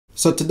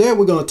So today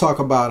we're going to talk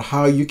about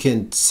how you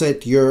can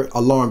set your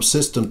alarm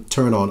system to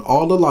turn on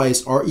all the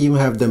lights or even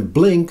have them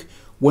blink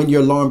when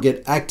your alarm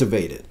get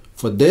activated.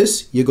 For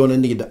this, you're going to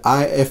need the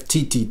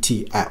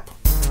IFTTT app.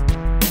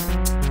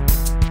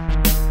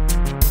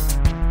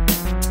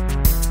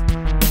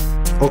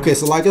 Okay,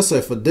 so like I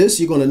said, for this,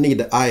 you're going to need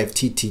the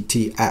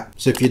IFTTT app.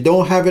 So if you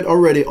don't have it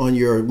already on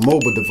your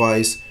mobile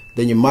device,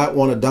 then you might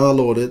want to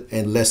download it,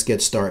 and let's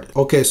get started.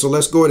 Okay, so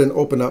let's go ahead and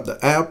open up the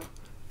app,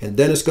 and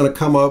then it's going to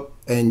come up,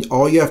 and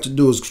all you have to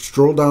do is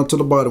scroll down to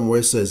the bottom where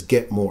it says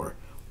Get More.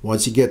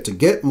 Once you get to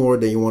Get More,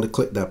 then you want to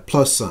click that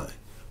plus sign.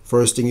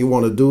 First thing you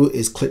want to do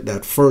is click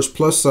that first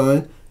plus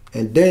sign,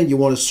 and then you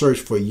want to search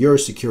for your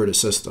security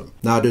system.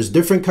 Now, there's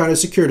different kind of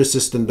security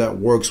system that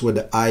works with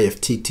the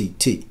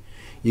IFTTT.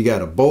 You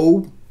got a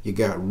bulb, you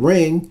got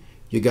Ring,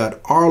 you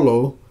got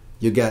Arlo,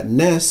 you got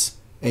Nest,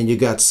 and you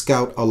got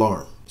Scout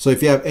Alarm. So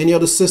if you have any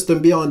other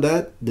system beyond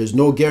that, there's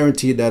no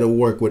guarantee that it'll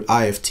work with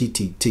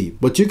IFTTT,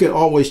 but you can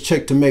always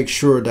check to make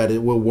sure that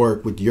it will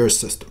work with your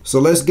system. So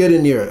let's get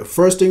in here.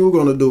 First thing we're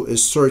going to do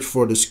is search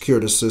for the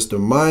security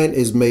system. Mine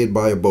is made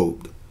by a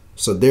bulb.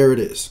 So there it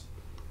is.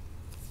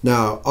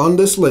 Now on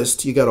this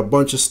list, you got a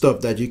bunch of stuff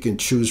that you can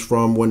choose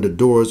from: when the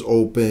doors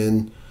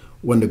open,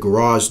 when the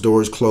garage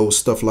doors close,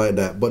 stuff like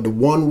that. But the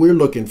one we're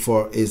looking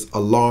for is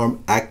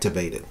alarm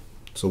activated.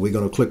 So we're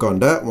going to click on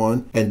that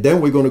one, and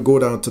then we're going to go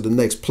down to the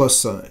next plus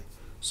sign.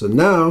 So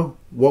now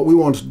what we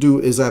want to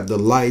do is have the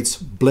lights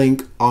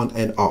blink on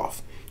and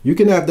off. You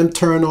can have them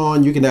turn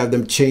on, you can have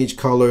them change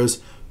colors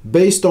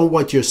based on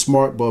what your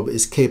smart bulb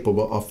is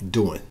capable of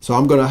doing. So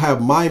I'm going to have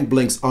mine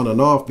blinks on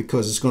and off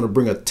because it's going to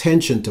bring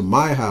attention to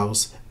my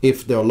house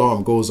if the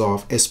alarm goes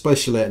off,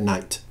 especially at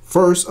night.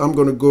 First, I'm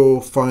going to go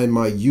find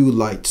my U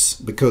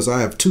lights because I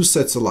have two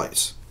sets of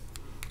lights.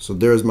 So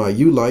there's my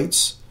U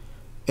lights.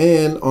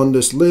 And on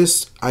this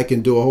list, I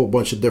can do a whole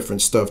bunch of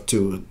different stuff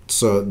too.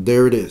 So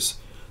there it is.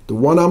 The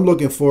one I'm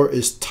looking for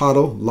is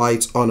toggle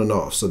lights on and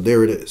off. So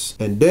there it is.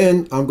 And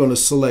then I'm going to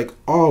select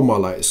all my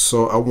lights.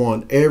 So I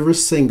want every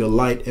single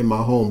light in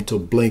my home to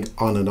blink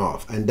on and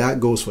off. And that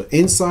goes for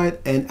inside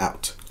and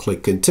out.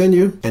 Click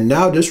continue. And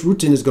now this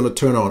routine is going to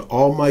turn on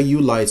all my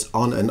U lights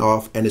on and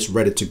off, and it's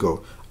ready to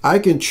go. I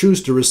can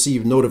choose to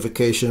receive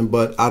notification,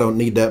 but I don't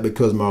need that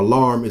because my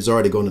alarm is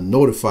already going to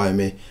notify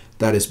me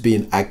that it's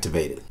being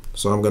activated.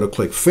 So I'm going to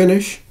click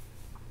finish.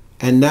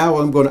 And now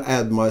I'm going to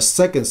add my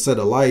second set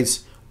of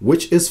lights,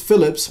 which is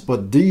Philips,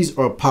 but these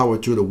are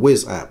powered through the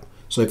Wiz app.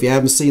 So if you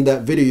haven't seen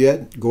that video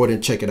yet, go ahead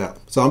and check it out.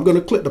 So I'm going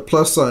to click the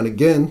plus sign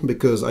again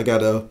because I got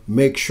to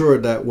make sure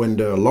that when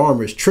the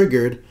alarm is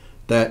triggered,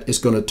 that it's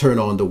going to turn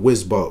on the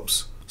Wiz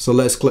bulbs. So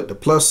let's click the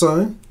plus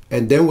sign,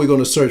 and then we're going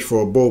to search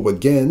for a bulb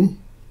again.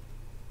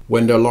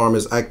 When the alarm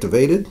is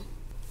activated,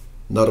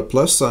 another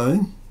plus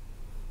sign.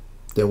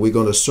 Then we're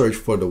going to search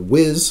for the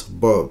Wiz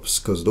bulbs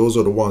because those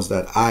are the ones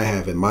that I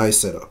have in my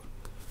setup.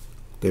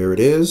 There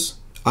it is.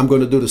 I'm going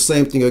to do the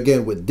same thing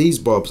again with these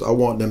bulbs. I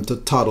want them to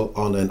toggle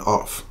on and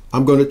off.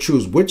 I'm going to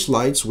choose which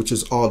lights, which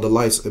is all the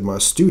lights in my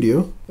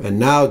studio. And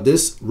now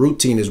this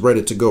routine is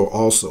ready to go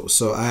also.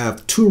 So I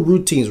have two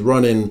routines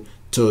running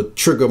to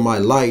trigger my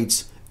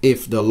lights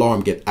if the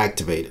alarm get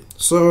activated.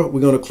 So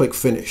we're going to click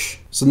finish.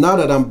 So now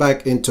that I'm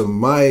back into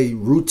my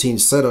routine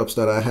setups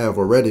that I have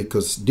already,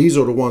 because these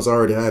are the ones I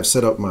already have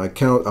set up my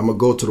account, I'm going to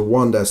go to the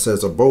one that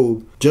says a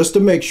bulb just to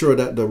make sure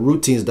that the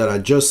routines that I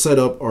just set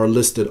up are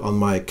listed on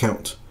my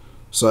account.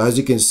 So as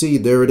you can see,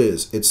 there it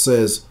is. It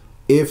says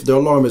if the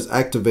alarm is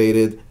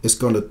activated, it's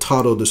going to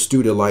toggle the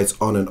studio lights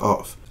on and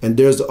off. And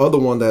there's the other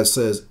one that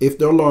says if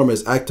the alarm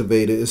is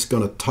activated, it's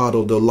going to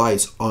toggle the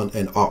lights on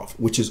and off,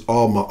 which is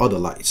all my other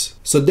lights.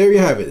 So there you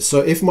have it. So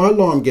if my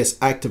alarm gets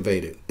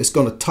activated, it's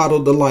going to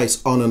toggle the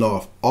lights on and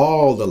off,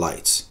 all the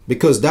lights,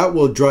 because that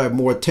will drive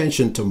more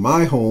attention to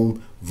my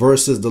home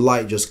versus the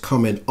light just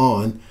coming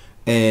on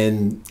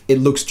and it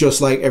looks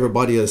just like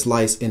everybody else's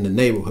lights in the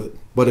neighborhood.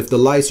 But if the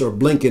lights are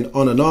blinking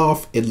on and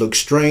off, it looks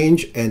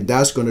strange, and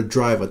that's going to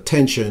drive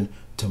attention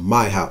to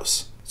my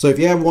house. So if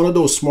you have one of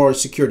those smart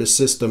security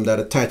systems that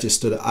attaches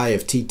to the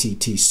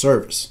IFTTT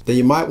service, then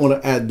you might want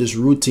to add this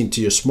routine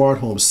to your smart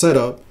home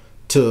setup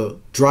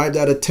to drive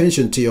that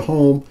attention to your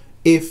home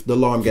if the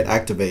alarm get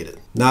activated.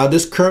 Now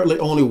this currently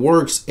only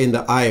works in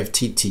the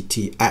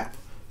IFTTT app.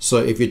 So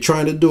if you're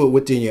trying to do it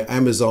within your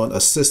Amazon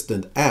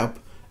Assistant app,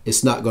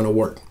 it's not going to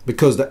work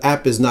because the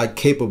app is not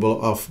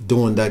capable of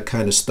doing that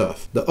kind of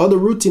stuff. The other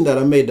routine that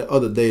I made the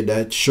other day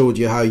that showed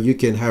you how you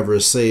can have her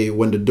say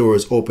when the door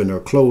is open or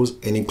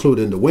closed and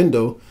including the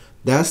window,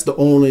 that's the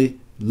only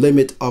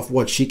limit of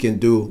what she can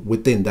do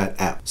within that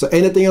app. So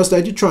anything else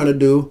that you're trying to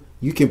do,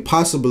 you can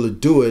possibly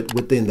do it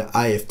within the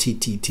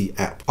IFTTT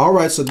app. All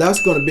right, so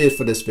that's going to be it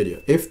for this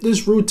video. If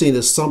this routine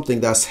is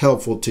something that's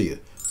helpful to you,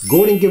 go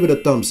ahead and give it a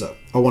thumbs up.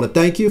 I want to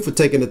thank you for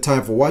taking the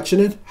time for watching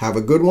it. Have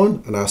a good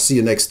one, and I'll see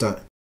you next time.